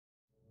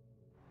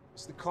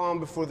It's the calm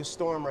before the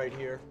storm right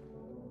here.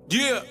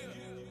 Yeah.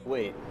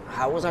 Wait,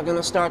 how was I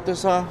gonna start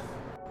this off?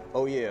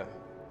 Oh yeah.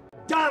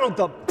 Donald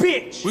the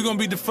bitch! We're gonna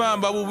be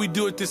defined by what we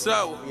do at this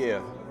hour.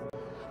 Yeah.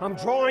 I'm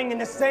drawing in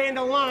the sand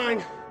a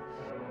line.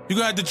 You're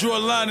gonna have to draw a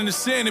line in the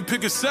sand and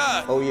pick a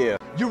side. Oh yeah.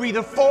 You're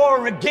either for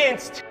or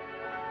against.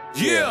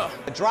 Yeah.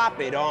 Drop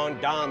it on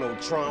Donald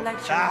Trump.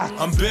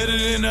 I'm better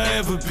than I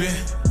ever been.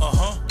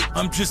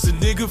 I'm just a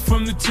nigga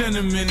from the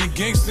tenement, a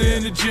gangster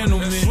and a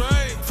gentleman. That's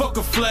right. Fuck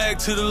a flag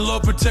to the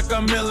law, protect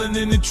our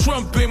melanin, and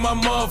Trump ain't my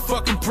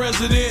motherfucking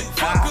president.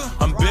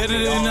 I'm better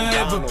than I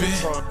ever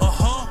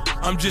been.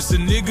 I'm just a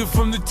nigga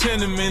from the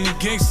tenement, a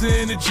gangster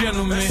and a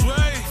gentleman. That's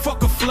right.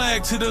 Fuck a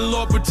flag to the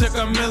law, protect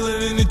our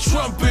melanin, and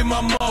Trump ain't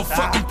my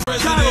motherfucking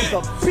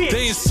president.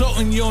 They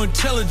insulting your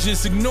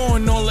intelligence,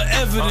 ignoring all the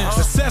evidence,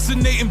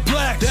 assassinating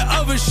black. That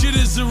other shit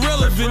is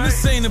irrelevant. Right.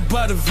 This ain't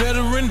about a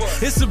veteran,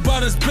 it's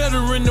about us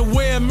bettering the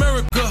way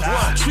America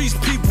treats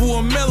people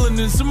on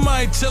melanin.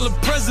 Somebody tell the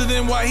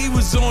president why he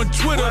was on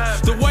Twitter.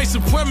 The white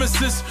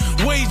supremacists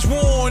wage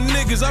war on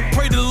niggas. I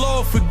pray the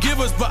Lord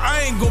forgive us, but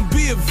I ain't gonna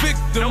be a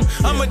victim.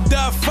 I'ma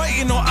die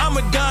fighting or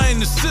I'ma die in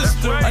the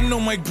system. I know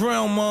my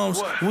brown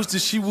moms wish that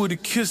she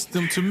would've kissed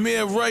him.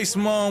 Tamir Rice's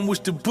mom wish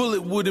the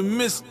bullet would've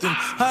missed him.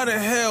 How the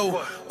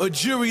hell a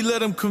jury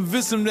let him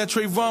convince him that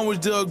Trayvon was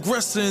the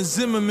aggressor and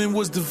Zimmerman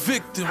was the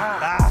victim?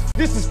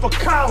 This is for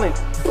Colin.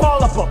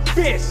 Ball up a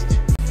fist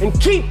and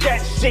keep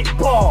that shit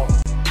ball.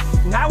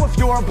 Now if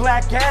you're a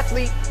black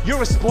athlete,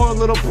 you're a spoiled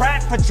little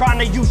brat for trying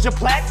to use your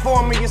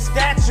platform and your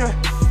stature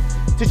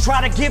to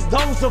try to give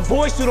those a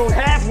voice who don't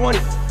have one.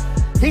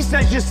 He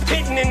says you're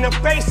spitting in the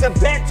face of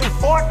vets who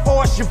fought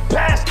for us, you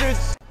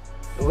bastards.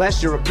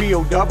 Unless you're a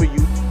POW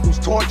who's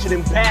tortured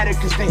and battered,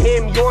 cause to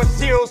him you're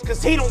zeros,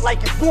 cause he don't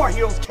like his war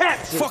heroes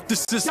captured. Fuck the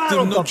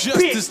system, no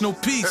justice, no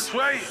peace. That's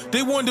right.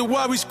 They wonder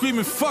why we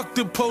screaming fuck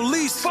the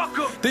police. Fuck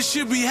them. They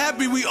should be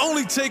happy we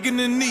only taking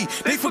the knee.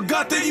 They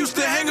forgot they used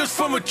to hang us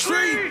from a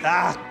tree.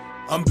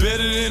 I'm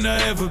better than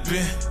I ever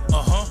been.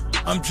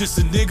 I'm just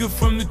a nigga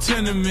from the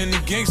tenement,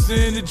 a gangster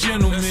and a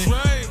gentleman. That's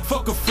right.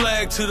 Fuck a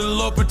flag to the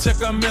law,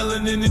 protect our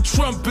melanin, and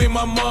Trump ain't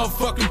my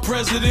motherfucking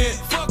president.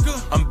 Fucker.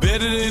 I'm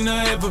better than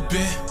I ever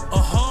been.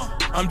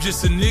 I'm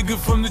just a nigga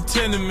from the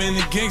tenement,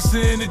 a gangster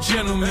and a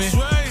gentleman. That's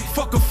right.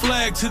 Fuck a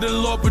flag to the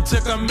law,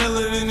 protect our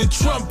melanin, and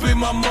Trump ain't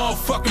my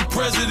motherfucking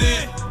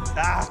president.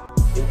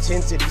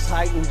 Intensity's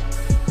heightened,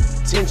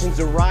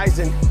 tensions are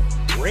rising.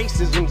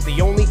 Racism's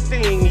the only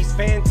thing he's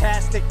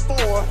fantastic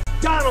for.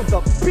 Donald the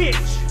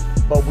bitch!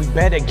 But we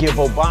better give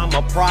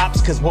Obama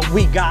props, cause what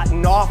we got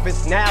in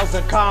office now's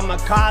a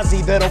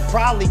kamikaze that'll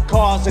probably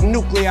cause a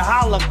nuclear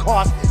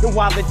holocaust. And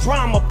while the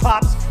drama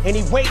pops and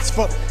he waits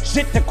for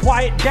shit to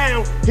quiet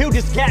down, he'll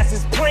just gas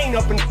his plane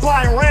up and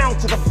fly around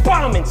till the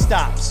bombing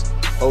stops.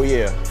 Oh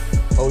yeah,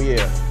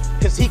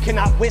 cause he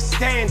cannot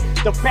withstand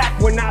the fact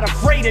we're not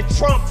afraid of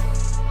Trump.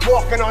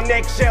 Walking on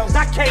eggshells,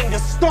 I came to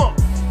stomp.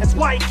 That's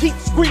why he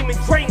keeps screaming,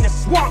 drain the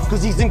swamp,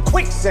 cause he's in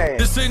quicksand.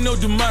 This ain't no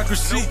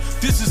democracy,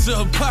 this is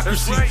a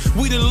hypocrisy. Right.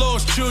 We the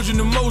lost children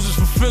of Moses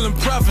fulfilling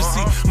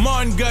prophecy.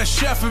 Martin got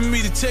shot for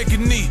me to take a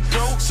knee.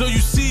 So you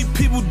see,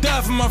 people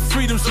die for my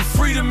freedom, so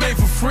freedom ain't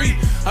for free.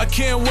 I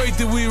can't wait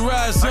till we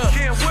rise up.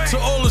 To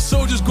all the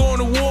soldiers going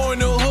to war in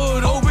the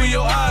hood, open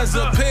your eyes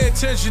up, pay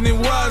attention and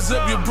wise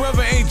up. Your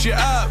brother ain't your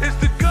op.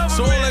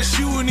 So all that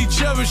shooting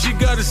each other, she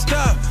gotta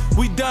stop.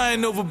 We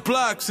dying over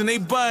blocks and they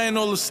buying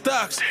all the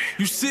stocks.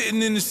 You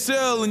sitting in the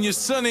cell and your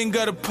son ain't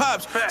got a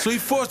pops, so he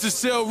forced to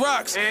sell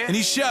rocks and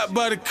he shot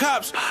by the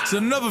cops. It's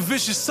another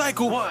vicious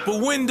cycle,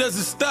 but when does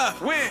it stop?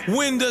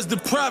 When does the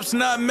props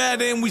not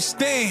matter and we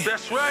stand?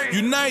 That's right.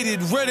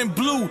 United, red and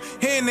blue,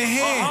 hand in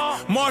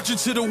hand, marching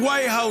to the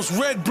White House,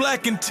 red,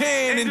 black, and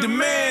tan, and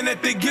demand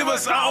that they give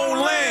us our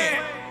own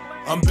land.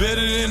 I'm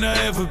better than I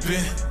ever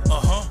been.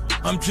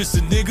 I'm just a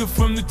nigga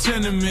from the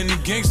tenement, a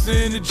gangster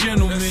and a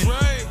gentleman. That's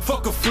right.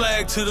 Fuck a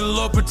flag to the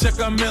law,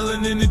 protect our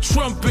melanin, and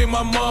Trump ain't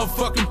my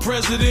motherfucking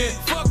president.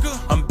 Fucker.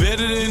 I'm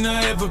better than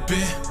I ever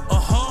been.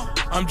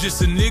 I'm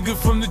just a nigga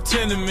from the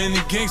tenement,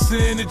 a gangster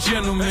and a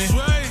gentleman. That's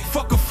right.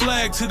 Fuck a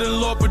flag to the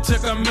law,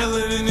 protect our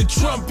melanin, and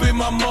Trump ain't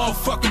my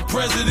motherfucking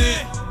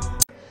president.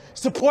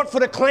 Support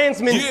for the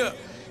Klansmen. Yeah.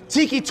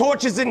 Tiki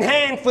torches in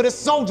hand for the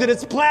soldier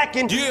that's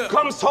blackened. Yeah.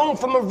 Comes home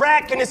from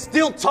Iraq and is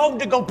still told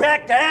to go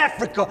back to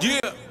Africa.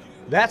 Yeah.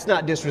 That's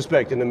not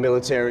disrespecting the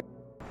military.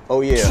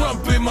 Oh yeah.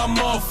 Trump ain't my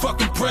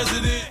motherfucking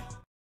president.